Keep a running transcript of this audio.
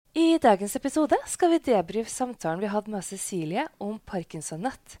dagens episode skal vi debrife samtalen vi hadde med Cecilie om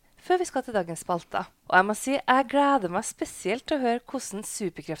Parkinson-nett, før vi skal til dagens spalter. Og jeg må si, jeg gleder meg spesielt til å høre hvordan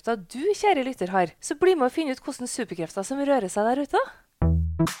superkrefter du, kjære lytter, har. Så bli med å finne ut hvordan superkrefter som rører seg der ute.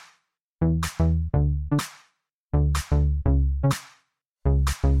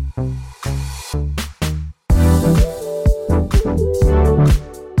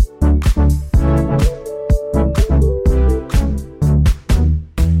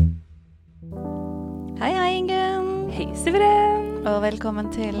 Og velkommen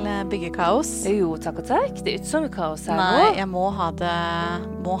til Byggekaos. Jo, takk og takk. Det er ikke så mye kaos her nå. Nei, jeg må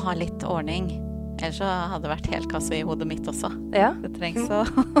ha litt ordning. Ellers så hadde det vært helt kasse i hodet mitt også. Ja. Det trengs å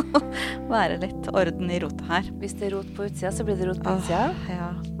være litt orden i rotet her. Hvis det er rot på utsida, så blir det rot på utsida. Ja,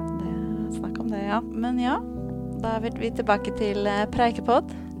 snakk om det, ja. Men ja, da er vi tilbake til Preikepod.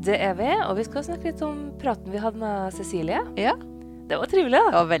 Det er vi, og vi skal snakke litt om praten vi hadde med Cecilie. Ja. Det var trivelig, da.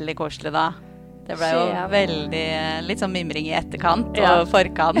 Det var veldig koselig da. Det ble jo veldig, litt sånn mimring i etterkant og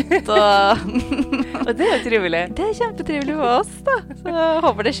forkant. Og det er jo trivelig. Det er kjempetrivelig for oss da. Så jeg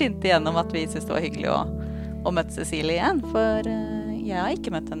håper det skinte igjennom at vi synes det var hyggelig å møte Cecilie igjen. For jeg har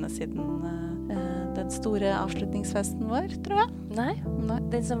ikke møtt henne siden den store avslutningsfesten vår, tror jeg. Nei,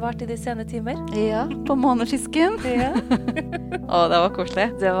 den som varte i de sene timer. Ja, på måneskisken. Ja. Å, det var koselig.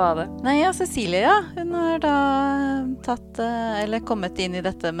 Det var det. Nei, ja, Cecilie, ja. Hun har da kommet inn i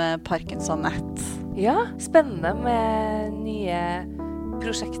dette med Parkinson-nett. Ja, spennende med nye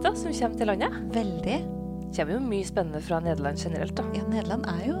prosjekter som kommer til landet. Veldig. Det kommer jo mye spennende fra Nederland generelt da. Ja, Nederland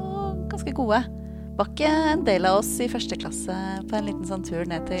er jo ganske gode. Var ikke en del av oss i første klasse på en liten sånn tur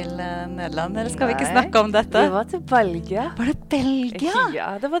ned til Nederland? Eller skal vi ikke snakke om dette? Det var til Belgia. Var det Belgia?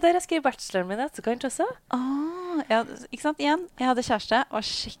 Ja, det var der jeg skrev bacheloren min etterkant også. Ja, ikke sant? Igjen, jeg hadde kjæreste, var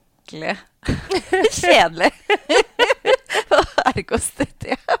skikkelig kjedelig. Ergostet,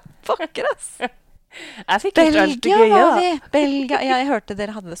 pokker ass. Jeg fikk ikke alt det gøy, da. Belgia, ja, jeg hørte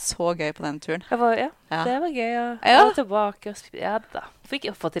dere hadde det så gøy på den turen. Det var gøy, jeg var tilbake og da. Fikk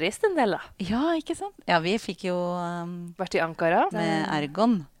jo fått reist en del da. Ja, ikke sant? Ja, vi fikk jo vært i Ankara med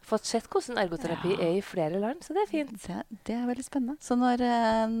Ergon. Fått sett hvordan ergoterapi er i flere land, så det er fint. Det er veldig spennende. Så når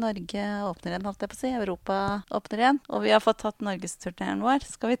Norge åpner igjen, holdt jeg på å si, Europa åpner igjen, og vi har fått tatt Norgesturneren vår,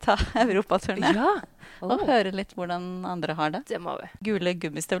 skal vi ta Europaturné. Ja. Og høre litt hvordan andre har det. Det må vi. Gule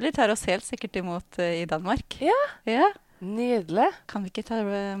gummistøvler tar oss helt sikkert imot i Danmark. Ja. Nydelig. Kan vi ikke ta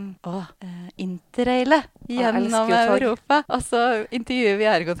interraile gjennom Europa, og så intervjuer vi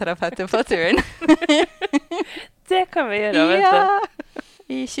ergoterapeuter på turen. Det kan vi gjøre, vet du.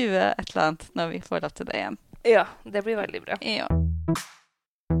 I 20 et eller annet, når vi får lov til det igjen. Ja, det blir veldig bra. Ja.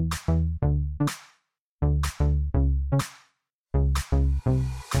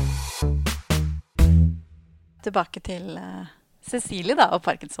 Tilbake til Cecilie da, og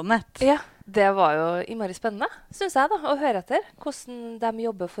Parkinson-nett. Ja, det var jo innmari spennende, synes jeg da, å høre etter hvordan de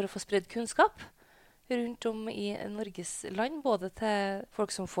jobber for å få spredd kunnskap rundt om i Norges land, både til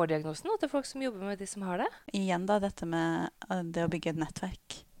folk som får diagnosen, og til folk som jobber med de som har det. Igjen da, dette med det å bygge et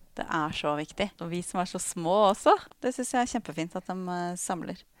nettverk. Det er så viktig. Og vi som er så små også, det synes jeg er kjempefint at de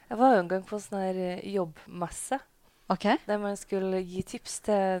samler. Jeg var jo en gang på en sånn her jobbmesse, der man skulle gi tips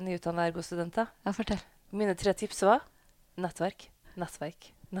til nyutdannede ergostudenter. Ja, fortell. Mine 3 tips var nettverk. Ja,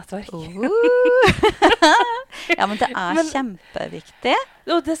 men det er kjempeviktig.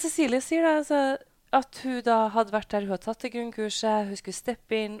 Og det Cecilie sier da, altså, at hun da hadde vært der, hun hadde tatt det grunnkurset, hun skulle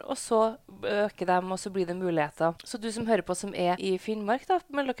steppe inn, og så øke dem, og så blir det muligheter. Så du som hører på som er i Finnmark da,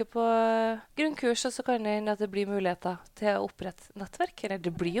 meld dere på grunnkurset, så kan det hende at det blir muligheter til å opprette nettverk. Eller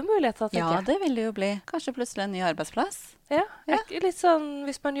det blir jo muligheter, tenker jeg. Ja, det vil det jo bli. Kanskje plutselig en ny arbeidsplass. Ja. Litt sånn,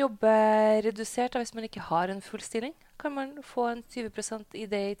 hvis man jobber redusert, da, hvis man ikke har en full stilling, kan man få en 20%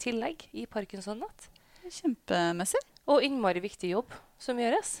 i det i tillegg i Parkinson-nett. Kjempemessig. Og innmari viktig jobb som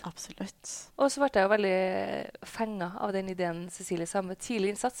gjøres. Absolutt. Og så ble jeg jo veldig fenget av den ideen Cecilie sa med tidlig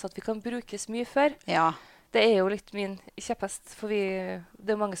innsats, at vi kan brukes mye før. Ja. Det er jo litt min kjepphest, for det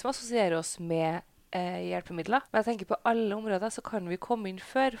er mange som assosierer oss med hjelpemidler. Men jeg tenker på alle områder så kan vi komme inn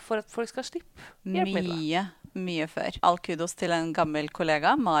før for at folk skal slippe hjelpemidler. Mye før. All kudos til en gammel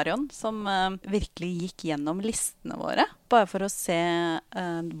kollega, Marion, som virkelig gikk gjennom listene våre. Bare for å se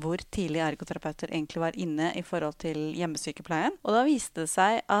hvor tidlig ergoterapeuter egentlig var inne i forhold til hjemmesykepleien. Og da viste det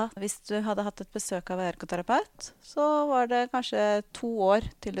seg at hvis du hadde hatt et besøk av ergoterapeut, så var det kanskje 2 år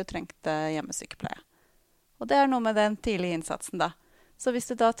til du trengte hjemmesykepleie. Og det er noe med den tidlige innsatsen da. Så hvis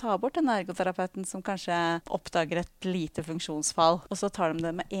du da tar bort den ergoterapeuten som kanskje oppdager et lite funksjonsfall, og så tar de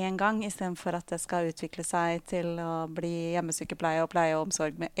det med en gang, i stedet for at det skal utvikle seg til å bli hjemmesykepleie og pleie og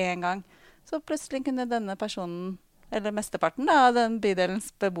omsorg med en gang, så plutselig kunne denne personen eller mesteparten da, av den bydelens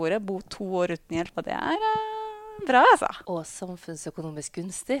beboere bo 2 år uten hjelp. Og det bra, altså. Og samfunnsøkonomisk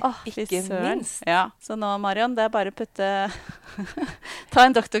gunstig, Fy ikke søren. minst. Ja. Så nå, Marion, det bare å putte ta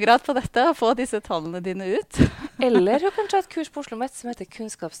en doktorgrad på dette og få disse tallene dine ut. Eller hun kan ta et kurs på Oslo Met som heter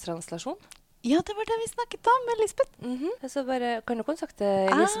kunnskapstranslation. Ja, det var det vi snakket om, Elisabeth. Så bare kan du kontakte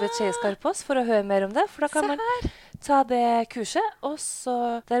Elisabeth Skei Skarpaas for å høre mer om det. For da kan man ta det kurset, og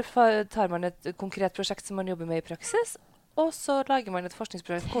så tar man et konkret prosjekt som man jobber med i praksis, og så lager man et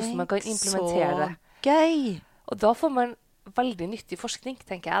forskningsprosjekt hvordan man kan implementere det. Gøy! Og da får man veldig nyttig forskning,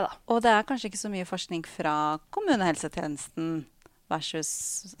 tenker jeg da. Og det kanskje ikke så mye forskning fra kommunehelsetjenesten versus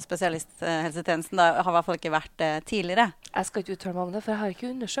spesialisthelsetjenesten. Da har i hvert fall ikke vært det tidligere. Jeg skal ikke uttale meg om det, for jeg har ikke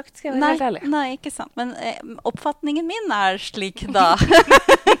undersøkt, skal jeg være helt ærlig. Nei, ikke sant. Men oppfatningen min slik da.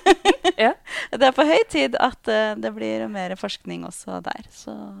 Ja. Det på høy tid at det blir mer forskning også der.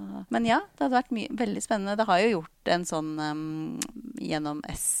 Så. Men ja, det hadde vært veldig spennende. Det har jo gjort en sånn gjennom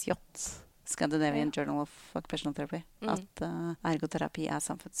SJ, Scandinavian Journal of Occupational Therapy, at ergoterapi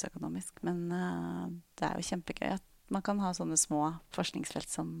samfunnsøkonomisk. Men det jo kjempegøy at man kan ha sånne små forskningsfelt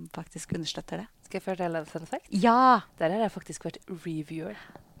som faktisk understøtter det. Skal jeg fortelle en fun fact? Ja! Der har jeg faktisk vært reviewer.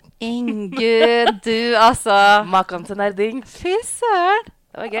 Ingunn, du altså. Maken til nerding. Fy søren.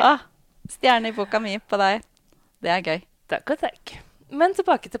 Det var gøy. Stjerne i boka mi på deg. Det gøy. Takk og takk. Men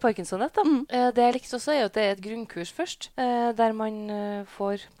tilbake til Parkinsonhet da. Det jeg likte også at det et grunnkurs først, der man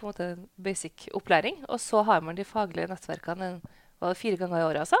får på en måte basic opplæring, og så har man de faglige nettverkene 4 ganger i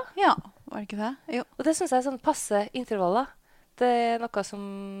året, altså. Ja, var det ikke det? Jo. Og det synes jeg sånn passe intervaller. Det noe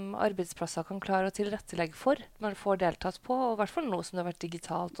som arbeidsplasser kan klare å tilrettelegge for. Man får deltatt på, og i hvert fall noe som det har vært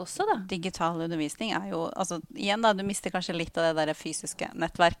digitalt også da. Digital undervisning jo, altså igjen da, du mister kanskje litt av det der fysiske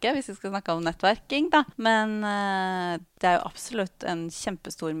nettverket, hvis vi skal snakke om nettverking da. Men det jo absolutt en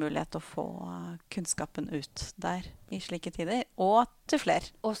kjempestor mulighet å få kunnskapen ut der i slike tider, og til flere.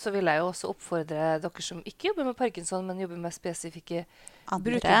 Og så vil jeg jo også oppfordre dere som ikke jobber med Parkinson, men jobber med spesifikke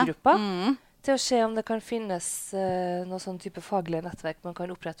brukergrupper, til å se om det kan finnes noe sånn type faglige nettverk man kan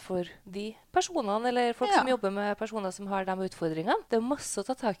opprette for de personene, eller folk som jobber med personer som har de utfordringene. Det masse å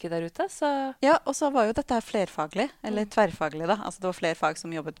ta tak i der ute, så. Ja, og så var jo dette flerfaglig, eller tverrfaglig da. Altså det var flere fag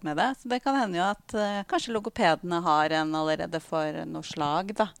som jobbet med det. Så det kan hende jo at kanskje logopedene har en allerede for noe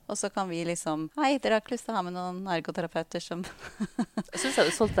slag da. Og så kan vi liksom, hei, dere har ikke lyst til å ha med noen ergoterapeuter som. Jeg synes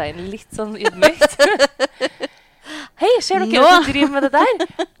du solgte deg inn litt sånn ydmykt. Hei, ser dere at du driver med det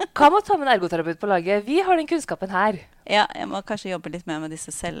der? Hva med å ta med en ergoterapeut på laget? Vi har den kunnskapen her. Ja, jeg må kanskje jobbe litt mer med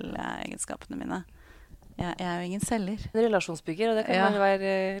disse selgegenskapene mine. Jeg jo ingen selger. En relasjonsbygger, og det kan man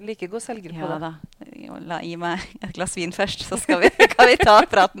være like god selger på. Ja da. Gi meg et glass vin først, så kan vi ta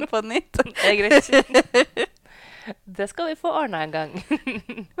praten på nytt. Det greit. Det skal vi få ordnet en gang.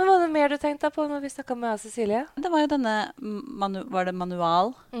 Men hva det mer du tenkte på når vi snakket med Cecilie? Det var jo denne, var det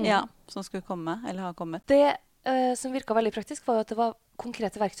manual, som skulle komme, eller har kommet. Det som virket veldig praktisk var jo at det var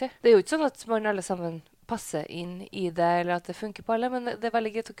konkrete verktøy. Det jo ikke sånn at man alle sammen passer inn i det, eller at det funker på alle, men det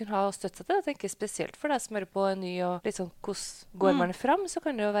veldig greit å kunne ha støtt til det. Jeg tenker spesielt for deg som hører på en ny, og litt sånn, hvordan går man frem, så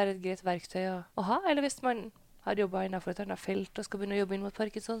kan det jo være et greit verktøy å ha. Eller hvis man har jobbet innenfor et annet felt og skal begynne å jobbe inn mot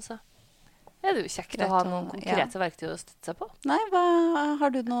Parkinson, så det jo kjekt å ha noen konkrete verktøy å støtte seg på. Nei, har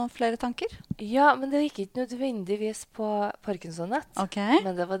du noen flere tanker? Ja, men det gikk ikke nødvendigvis på Parkinson-nett.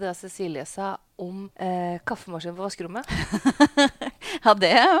 Men det var det Cecilie sa om kaffemaskin på vaskerommet. Ja, det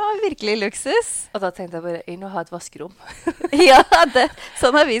var virkelig luksus. Og da tenkte jeg bare inn å ha et vaskerom. Ja,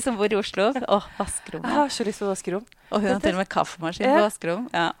 sånn vi som bor i Oslo. Vaskerom. Jeg har så lyst på vaskerom. Og hun har til og med kaffemaskin på vaskerom.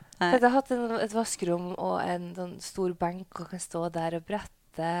 Ja. Jeg har hatt et vaskerom og en sånn stor benk og kan stå der og brette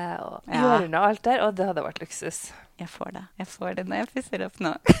og hjørne og alt der, og det hadde vært luksus. Jeg får det når jeg pusser opp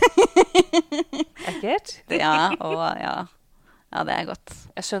nå. Ekkert? Ja, det godt.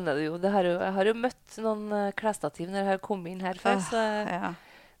 Jeg skjønner det jo. Jeg har jo møtt noen klesstativ når jeg har kommet inn her før, så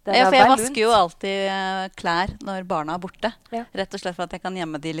for jeg vasker jo alltid klær når barna borte. Rett og slett for at jeg kan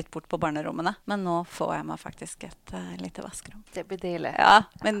gjemme de litt bort på barnerommene. Men nå får jeg meg faktisk et lite vaskerom. Det blir deilig. Ja,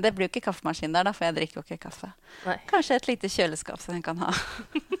 men det blir jo ikke kaffemaskin der da, for jeg drikker jo ikke kaffe. Nei. Kanskje et lite kjøleskap som jeg kan ha.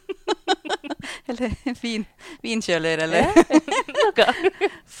 Eller vinkjøler, eller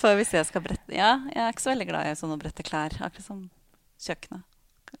for hvis jeg skal brette. Ja, jeg ikke så veldig glad i sånn å brette klær, akkurat som kjøkkenet.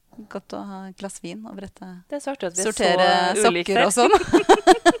 Godt å ha et glass vin og brette. Det så artig at vi sortere så ulike sokker og sånn.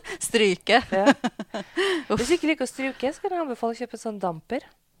 Stryke. Hvis du ikke liker å stryke, så kan jeg anbefale å kjøpe en sånn damper.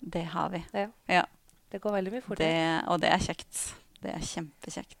 Det har vi. Ja. Det går veldig mye fortere. Og det kjekt. Det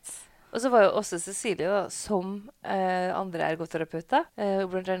kjempekjekt. Og så var jo også Cecilie, da, som andre ergoterapeuter,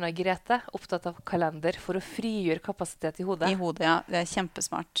 blant annet Grete, opptatt av kalender for å frigjøre kapasitet i hodet. I hodet, ja. Det er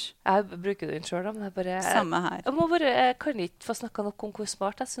kjempesmart. Jeg bruker den selv, men Samme her. Jeg kan ikke få snakket nok om hvor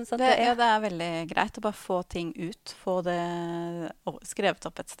smart jeg synes at det er. Ja, det er veldig greit å bare få ting ut, få det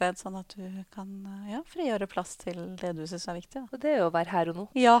skrevet opp et sted, sånn at du kan frigjøre plass til det du synes er viktig. Da. Og det er jo å være her og nå.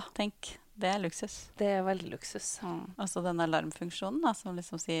 Ja, tenk. Det er luksus. Det er veldig luksus. Og så den alarmfunksjonen da, som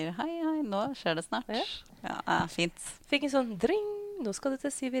liksom sier hei, nå skjer det snart. Ja, fint. Fikk en sånn dring, nå skal du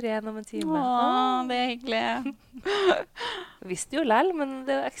til Sibirien om en time. Det er hyggelig. Visste jo lell, men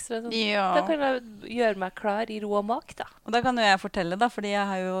det er ekstra sånn. Ja. Da kan jeg gjøre meg klar i ro og mak, da. Og da kan jo jeg fortelle, da, fordi jeg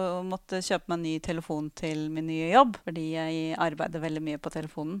har jo måttet kjøpe meg en ny telefon til min nye jobb, fordi jeg arbeider veldig mye på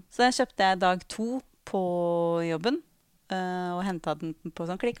telefonen. Så jeg kjøpte dag 2 på jobben. Og hentet den på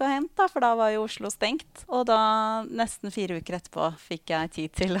sånn klikk og hent, da, for da var jo Oslo stengt. Og da, nesten 4 uker etterpå, fikk jeg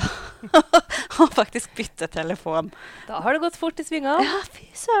tid til å faktisk bytte telefon. Da har det gått fort i svingene. Ja, fy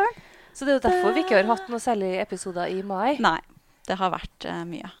søren. Så det er jo derfor vi ikke har hatt noe særlig episoder i mai. Nei, det har vært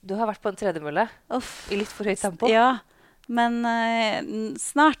mye. Du har vært på en tredemølle i litt for høyt tempo. Ja, men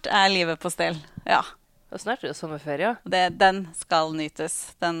snart er livet på stell. Ja. Og snart er det sommerferie. Den skal nytes.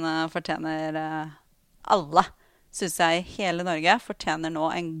 Den fortjener alle. Synes jeg hele Norge fortjener nå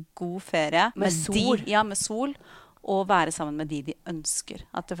en god ferie. Med sol. Med sol. Og være sammen med de ønsker.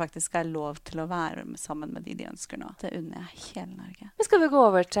 At det faktisk er lov til å være sammen med de ønsker nå. Det unner jeg hele Norge. Men skal vi gå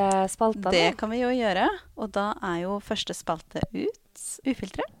over til spaltene? Det kan vi jo gjøre. Og da er jo første spalte ut.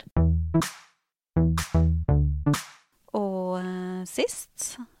 Ufiltrert. Og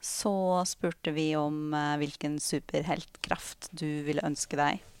sist så spurte vi om hvilken superheltkraft du ville ønske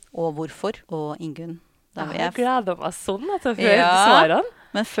deg. Og hvorfor. Og Ingunn. Jeg gleder meg sånn til å høre svarene.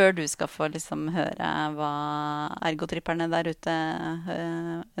 Men før du skal få liksom høre hva ergotripperne der ute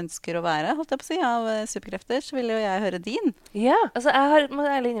ønsker å være, holdt jeg på å si, av superkrefter, så vil jo jeg høre din. Ja, altså må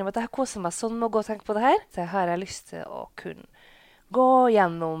ærlig innrømme at jeg har koset meg sånn med å gå og tenke på det her. Så jeg har lyst til å kunne gå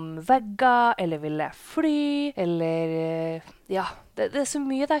gjennom vegger, eller vil jeg fly, eller det er så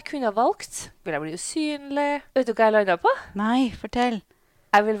mye jeg kunne ha valgt. Vil jeg bli usynlig? Vet du hva jeg landet på? Nei, fortell.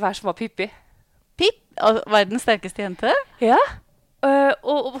 Jeg vil være som Pippi. Verdens sterkeste jente? Ja,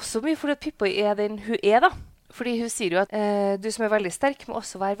 og også mye fordi Pippi er den hun er, da. Fordi hun sier jo at du som er veldig sterk må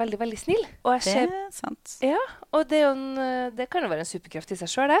også være veldig, veldig snill. Og det er sant. Ja, og det kan jo være en superkraft i seg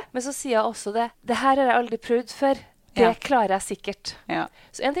selv, det. Men så sier jeg også det her har jeg aldri prøvd før. Det klarer jeg sikkert. Ja.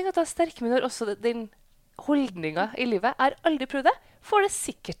 Så en ting er at jeg er sterk, men også den holdningen i livet. Jeg har aldri prøvd det, får det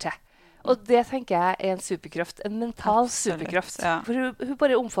sikkert til. Og det tenker jeg er en superkraft, en mental superkraft. Ja. For hun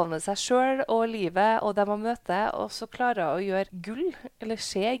bare omfavner seg selv og livet og dem hun møter, og så klarer hun å gjøre gull, eller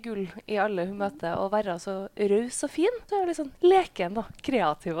se gull i alle hun møter, og være så raus og fin. Så er hun litt sånn leken og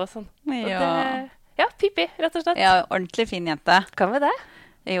kreativ og sånn. Ja, Pippi, rett og slett. Ja, ordentlig fin jente. Kan vi det?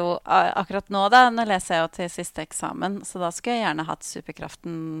 Jo, akkurat nå da, nå leser jeg jo til siste eksamen, så da skulle jeg gjerne hatt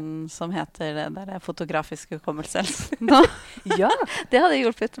superkraften som heter det der fotografisk hukommelse. Ja, det hadde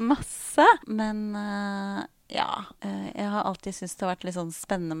hjulpet masse, men jeg har alltid syntes det har vært litt sånn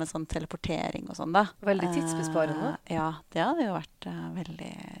spennende med sånn teleportering og sånn da. Veldig tidsbesparende. Ja, det hadde jo vært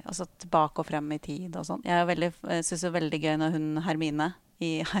veldig, altså tilbake og frem i tid og sånn. Jeg synes det er veldig gøy når hun Hermine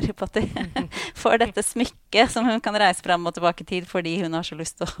i Harry Potter får dette smykket som hun kan reise frem og tilbake i tid fordi hun har så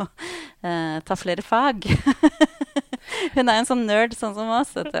lyst til å ta flere fag. Hun er en sånn nerd sånn som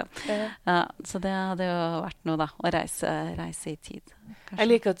oss. Ja, så det hadde jo vært noe da, å reise i tid. Kanskje. Jeg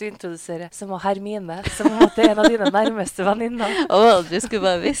liker at du introduserer som Hermine, som om at det er en av dine nærmeste venninner. Du skulle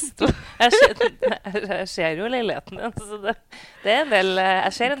bare visst. Jeg ser jo leiligheten din, så det er en del,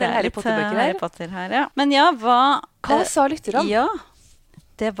 jeg ser en del Harry Potter-bøker her. Ja. Men ja, hva sa lytterne? Ja,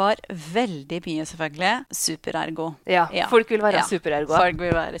 det var veldig mye selvfølgelig superergo. Ja, folk vil være superergo. Folk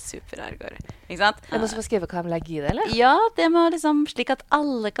vil være superergoer. Ikke sant? Er det noen som har skrevet hva de legger i det, eller? Ja, det må liksom slik at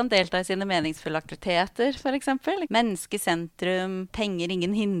alle kan delta i sine meningsfulle aktiviteter, for eksempel. Menneske i sentrum, penger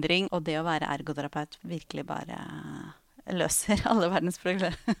ingen hindring, og det å være ergoterapeut virkelig bare løser alle verdens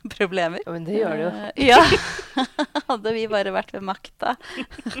problemer. Men det gjør det jo. Ja, hadde vi bare vært ved makta.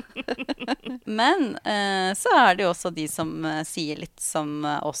 Men så er det jo også de som sier litt som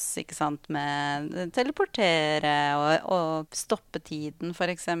oss, ikke sant, med teleportere og stoppe tiden, for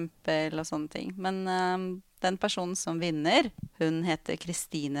eksempel, og sånne ting. Men den personen som vinner, hun heter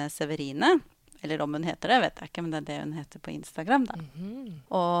Kristine Severine. Eller om hun heter det, vet jeg ikke, men det er det hun heter på Instagram da.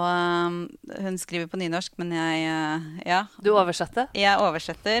 Og hun skriver på nynorsk, men jeg... Du oversetter? Jeg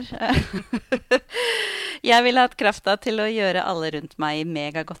oversetter. Jeg vil ha krafta til å gjøre alle rundt meg i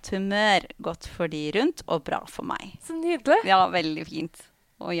megagodt humør. Godt for de rundt, og bra for meg. Så nydelig. Ja, veldig fint.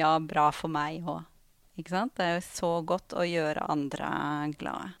 Og ja, bra for meg også. Ikke sant? Det er jo så godt å gjøre andre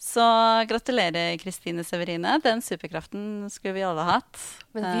glade. Så gratulerer, Kristine Severine. Den superkraften skulle vi alle hatt.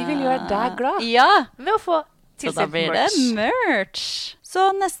 Men vi vil gjøre deg glad. Ja! Ved å få Så da tilsendt blir det merch. Så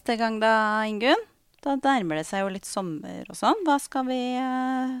neste gang da, Ingunn, da nærmer det seg jo litt sommer og sånn. Hva skal vi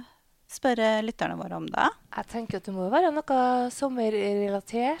spørre lytterne våre om da? Jeg tenker at det må være noe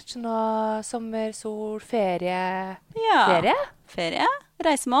sommerrelatert. Noe sommer, sol, ferie. Ja. Ferie?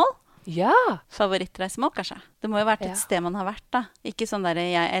 Reisemål? Ja! Favorittreisemål, kanskje. Det må jo være et sted man har vært, da. Ikke sånn der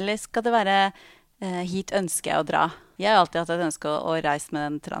eller skal det være hit ønsker jeg å dra? Jeg har alltid hatt et ønske å reise med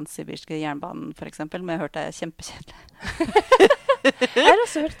den transsibirske jernbanen, for eksempel, men jeg har hørt det er kjempekjedelig. Jeg har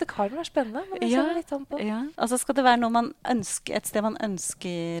også hørt det kan være spennende, men det kommer litt an på. Ja. Altså, skal det være noe man ønsker, et sted man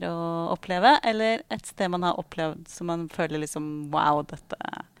ønsker å oppleve, eller et sted man har opplevd som man føler liksom, wow, dette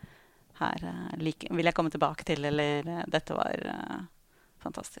her vil jeg komme tilbake til, eller dette var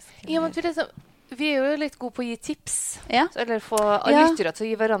fantastisk. Ja, men vi er jo litt gode på å gi tips, eller få lyttere til å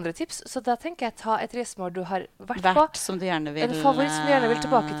gi hverandre tips, så da tenker jeg ta et reisemål du har vært på, som du gjerne vil, en favoritt som du gjerne vil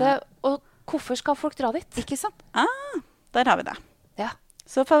tilbake til, og hvorfor skal folk dra dit? Ikke sant? Der har vi det. Ja.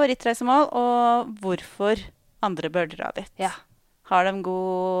 Så favorittreisemål, og hvorfor andre bør dra dit. Ja. Har de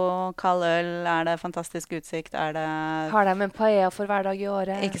god kald øl? Er det fantastisk utsikt? Har de en paella for hver dag i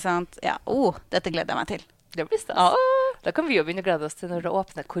året? Ikke sant? Ja. Dette gleder jeg meg til. Det blir stas. Da kan vi jo begynne å glede oss til når det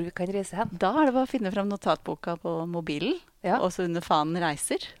åpner hvor vi kan reise hen. Da er det bare å finne fram notatboka på mobilen, og så under fanen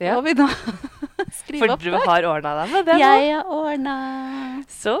reiser. Ja. Og vi da skriver opp det. For du har ordnet deg med det nå? Jeg har ordnet.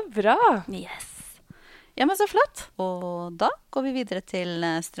 Så bra. Yes. Ja, men så flott. Og da går vi videre til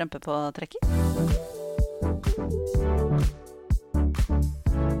strømpe på trekker.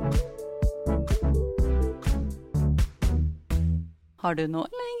 Har du noe,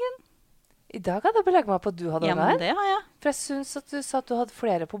 Ingunn? I dag hadde jeg belegget meg på at du hadde men det har jeg. For jeg synes at du sa at du hadde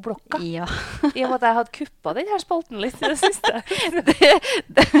flere på blokka. Ja. I og med at jeg hadde kuppet den her spalten litt i det siste.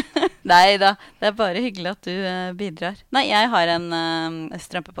 Nei da, det er bare hyggelig at du bidrar. Nei, jeg har en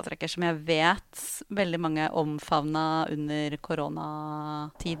strømpepåtrekker som jeg vet veldig mange omfavna under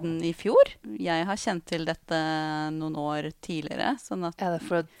koronatiden i fjor. Jeg har kjent til dette noen år tidligere, sånn at... Er det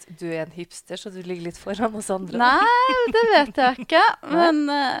for at du er en hipster, så du ligger litt foran oss andre? Nei, det vet jeg ikke. Men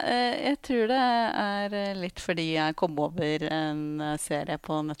jeg tror det er litt fordi jeg kom over en serie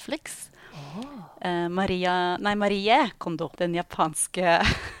på Netflix. Marie Kondo, den japanske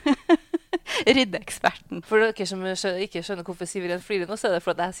ryddeeksperten. For dere som ikke skjønner hvorfor Siveren flirer nå, så er det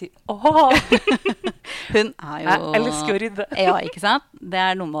for at jeg sier åh! Hun er jo... Jeg elsker å rydde. Ja, ikke sant? Det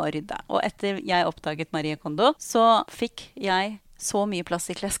er noe med å rydde. Og etter jeg oppdaget Marie Kondo, så fikk jeg så mye plass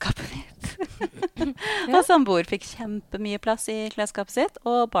i klesskapet mitt. Og samboer fikk kjempemye plass i klesskapet sitt,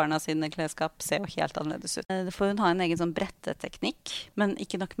 og barna sine klesskap ser jo helt annerledes ut. For hun har en egen sånn bretteteknikk, men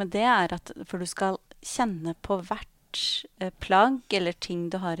ikke nok med det er at for du skal kjenne på hvert plagg eller ting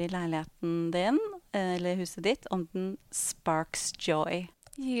du har i leiligheten din, eller huset ditt, om den sparks joy.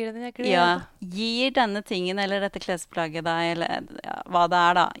 Gir den glede? Ja, gir denne tingen eller dette klesplagget deg, eller hva det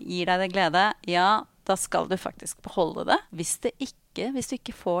er da, gir deg det glede, ja, da skal du faktisk beholde det. Hvis du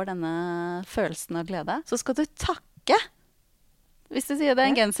ikke får denne følelsen av glede, så skal du takke. Hvis du sier det er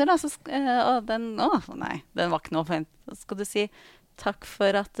en genser, da, så den var ikke noe fint. Så skal du si takk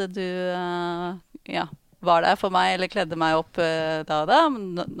for at du var der for meg, eller kledde meg opp da,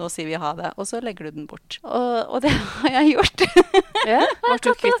 men nå sier vi ha det. Og så legger du den bort. Og det har jeg gjort. Ja, var du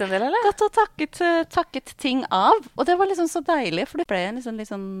kvitt en del, eller? Gått og takket ting av. Og det var liksom så deilig, for det ble en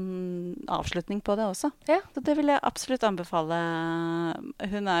liksom avslutning på det også. Ja. Så det vil jeg absolutt anbefale.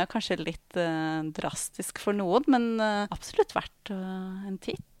 Hun er jo kanskje litt drastisk for noen, men absolutt verdt en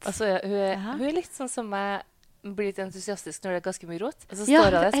titt. Altså, hun er litt sånn som meg, blir litt entusiastisk når det er ganske mye rot. Og så står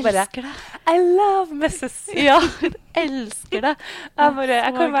hun der, så bare, elsker det. I love messes. Ja, hun elsker det.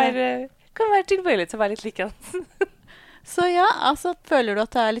 Jeg kan være tilbøyelig til å være litt lik han. Så ja, altså, føler du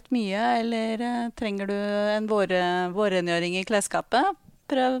at det er litt mye, eller trenger du en vårrengjøring i klesskapet?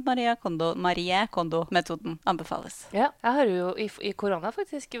 Prøv Marie Kondo-metoden. Anbefales. Ja, jeg har jo i korona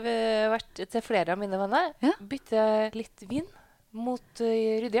faktisk vært til flere av mine venner. Ja. Bytte litt vin mot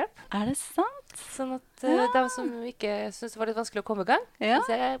ryddehjelp. Er det sant? Sånn at de som ikke synes det var litt vanskelig å komme i gang,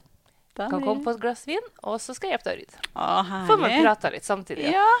 så jeg kan komme på et glass vin, og så skal jeg hjelpe deg å rydde. For man prater litt samtidig.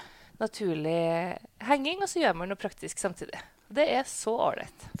 Ja. Naturlig henging, og så gjør man noe praktisk samtidig. Det er så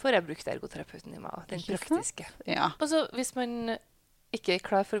ålreit. For jeg brukte ergoterapeuten i meg, den praktiske. Ja. Og så hvis man ikke er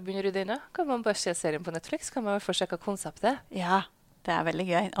klar for å begynne å rydde inn, kan man bare se serien på Netflix, kan man i hvert fall sjekke konseptet. Ja. Det er veldig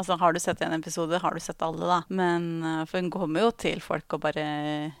gøy. Altså, har du sett en episode, har du sett alle, da. Men for hun kommer jo til folk og bare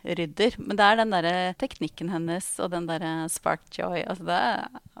rydder. Men det er den derre teknikken hennes og den derre spark joy. Altså, det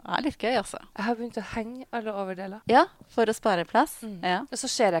er litt gøy, altså. Jeg har begynt å henge alle overdeler. Ja, for å spare plass. Ja. Og så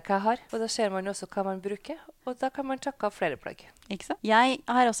ser jeg hva jeg har, og da ser man også hva man bruker. Og da kan man takke av flere plagg. Ikke sant? Jeg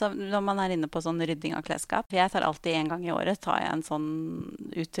har også, når man er inne på sånn rydding av klesskap, jeg tar alltid en gang i året, tar jeg en sånn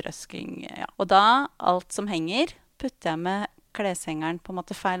utrøsking. Ja. Og da, alt som henger, putter jeg med kleshengeren på en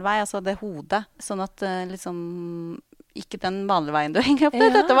måte feil vei, altså det hodet, sånn at liksom ikke den vanlige veien du henger opp det.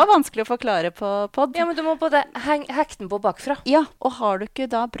 Dette var vanskelig å forklare på podd. Ja, men du må både hekte den på bakfra. Ja, og har du ikke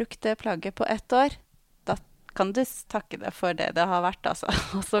da brukt det plagget på 1 år, da kan du takke det for det det har vært, altså.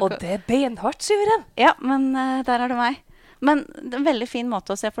 Og det er beinhardt, Syveren. Ja, men der er det meg. Men det er en veldig fin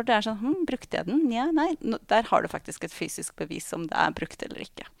måte å se, for det er sånn, brukte jeg den? Ja, nei. Der har du faktisk et fysisk bevis om det er brukt eller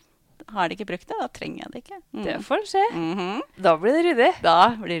ikke. Har de ikke brukt det, da trenger jeg det ikke. Det får skje. Da blir det ryddig.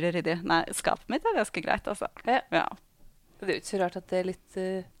 Da blir det ryddig. Nei, skapet mitt er ganske greit, altså. Ja. Det er jo ikke så rart at det er litt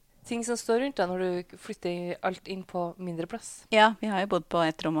ting som står rundt da når du flytter alt inn på mindre plass. Ja, vi har jo bodd på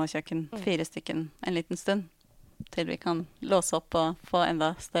 1 rom og kjøkken, 4 stykken, en liten stund. Til vi kan låse opp og få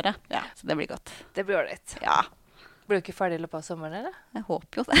enda større. Ja, så det blir godt. Det blir ålreit. Ja. Blir du ikke ferdig i løpet av sommeren, eller? Jeg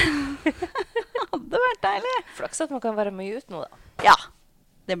håper jo det. Hadde vært deilig. Flaks at man kan være mye ut nå, da. Ja.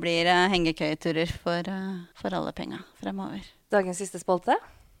 Det blir hengekøyeturer for alle penger fremover. Dagens siste spalte?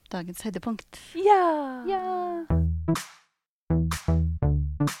 Dagens høydepunkt. Ja!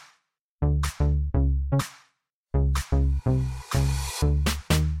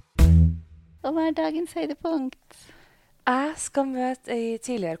 Og hva er dagens høydepunkt? Jeg skal møte en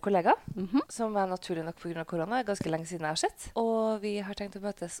tidligere kollega, som er naturlig nok på grunn av korona. Det er ganske lenge siden jeg har sett. Og vi har tenkt å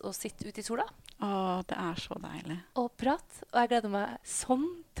møtes og sitte ute i sola. Det er så deilig. Og prate. Og jeg gleder meg sånn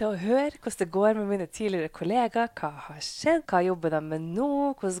til å høre hvordan det går med mine tidligere kollegaer. Hva har skjedd? Hva jobber de med nå?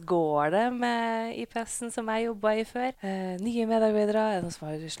 Hvordan går det med IPS-en som jeg jobbet i før? Nye medarbeidere? Er det noen som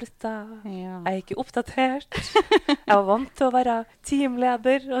har sluttet? Ja. Jeg er ikke oppdatert. Jeg var vant til å være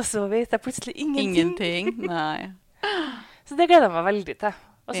teamleder, og så vet jeg plutselig ingenting. Nei. Så det gleder jeg meg veldig til.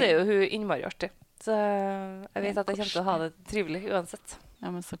 Og så er jo hun innmari artig. Så jeg vet at jeg kommer til å ha det trivelig uansett. Ja,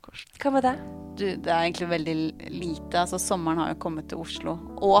 men så koselig. Hva med deg? Du, det er egentlig veldig lite. Altså, sommeren har jo kommet til Oslo.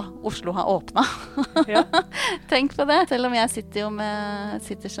 Og Oslo har åpnet. Ja. Tenk på det. Selv om jeg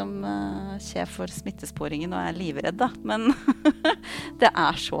sitter som sjef for smittesporingen og er livredd, da. Men det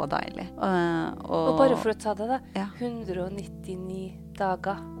er så deilig. Og bare for å ta det, da. Ja. 199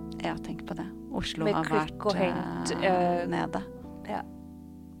 dager. Ja, tenk på det. Oslo med har klikk og vært nede. Ja.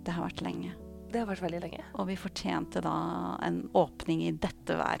 Det har vært lenge. Det har vært veldig lenge. Og vi fortjente da en åpning i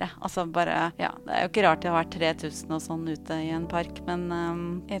dette været. Altså bare, ja, det er jo ikke rart det har vært 3000 og sånn ute i en park, men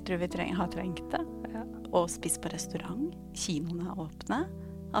jeg tror vi har trengt det. Ja. Og spist på restaurant. Kinoene er åpne.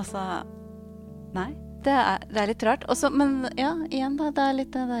 Altså, nei. Det er litt rart. Også, men ja, igjen da, det er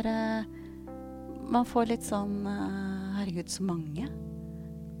litt det derre man får litt sånn herregud, så mange.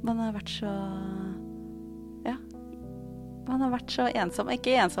 Man har vært så ja. Man har vært så ensom.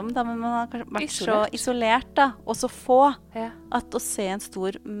 Ikke ensom, da, men man har kanskje vært så isolert, da. Og så få. Ja. At å se en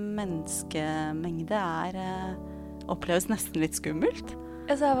stor menneskemengde oppleves nesten litt skummelt.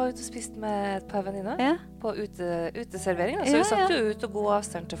 Altså, jeg var ute og spiste med et par venninner på uteservering. Så vi satt jo ut og god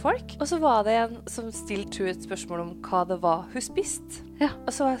avstand til folk. Og så var det en som stilte et spørsmål om hva det var hun spiste. Ja.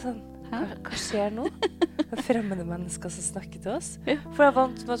 Og så var jeg sånn, hva skjer nå? Fremmede mennesker som snakker til oss. Ja. For jeg er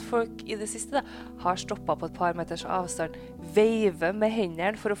vant med at folk i det siste har stoppet på et par meters avstand, veiver med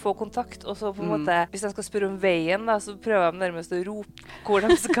hendene for å få kontakt, og så på en måte, hvis de skal spørre om veien, da, så prøver de nærmest å rope hvor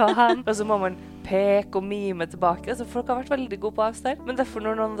de skal hen, og så må man peke og mime tilbake. Altså, folk har vært veldig gode på avstand, men derfor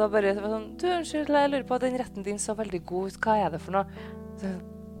når noen da bare var sånn, du, unnskyld, jeg lurer på, den retten din så veldig god ut, hva er det for noe? Så,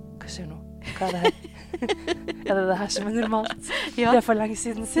 hva skjer nå? Hva er det her? Er det her som er normalt? Ja. Det er for lenge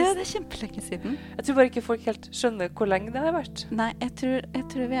siden sist. Ja, det er kjempelenge siden. Jeg tror bare ikke folk helt skjønner hvor lenge det har vært. Nei, jeg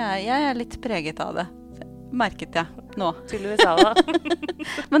tror jeg er litt preget av det. Merket jeg nå. Tydeligvis av det.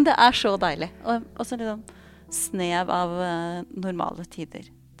 Men det er så deilig. Og også litt sånn snev av normale tider.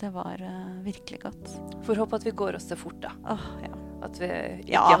 Det var virkelig godt. Får håpe at vi går oss til fort, da. Ja. At vi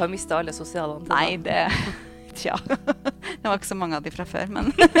ikke har mistet alle sosiale antenner. Nei, det... Tja. Det var ikke så mange av de fra før,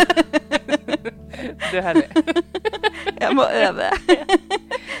 men... Du er herlig. Jeg må øve.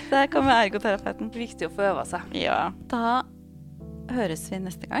 Der kommer ergoterapeuten. Viktig å få øve seg. Ja. Da høres vi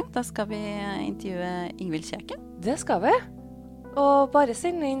neste gang. Da skal vi intervjue Ingvild Kjeken. Det skal vi. Og bare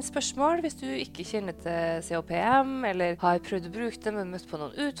send inn spørsmål hvis du ikke kjenner til COPM, eller har prøvd å bruke det, men møtt på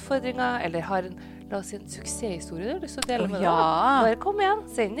noen utfordringer, eller har la oss si en suksesshistorie du har lyst til å dele med deg. Bare kom igjen,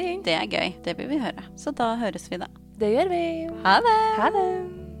 send det inn. Det er gøy. Det vil vi høre. Så da høres vi da. Det gjør vi. Ha det! Ha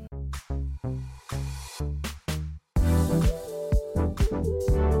det!